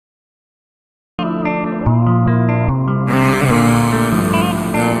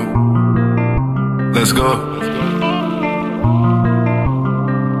Let's go.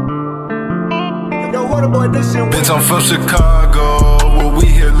 Bitch, I'm from Chicago, where we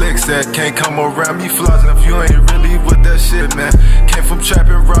hit licks at. Can't come around me flossing if you ain't really with that shit, man. Came from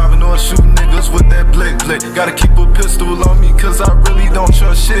trapping, robbing, or shooting niggas with that blick. Gotta keep a pistol on me, cause I really don't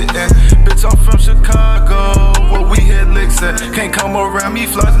trust shit. And bitch, I'm from Chicago, where we hit licks at. Can't come around me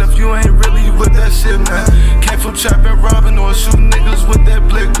flossing if you ain't really with that shit, man. Came from trapping, robbing, or shooting niggas with that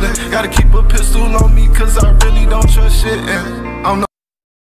blick. Gotta keep a pistol on me, cause I really don't trust shit. And I'm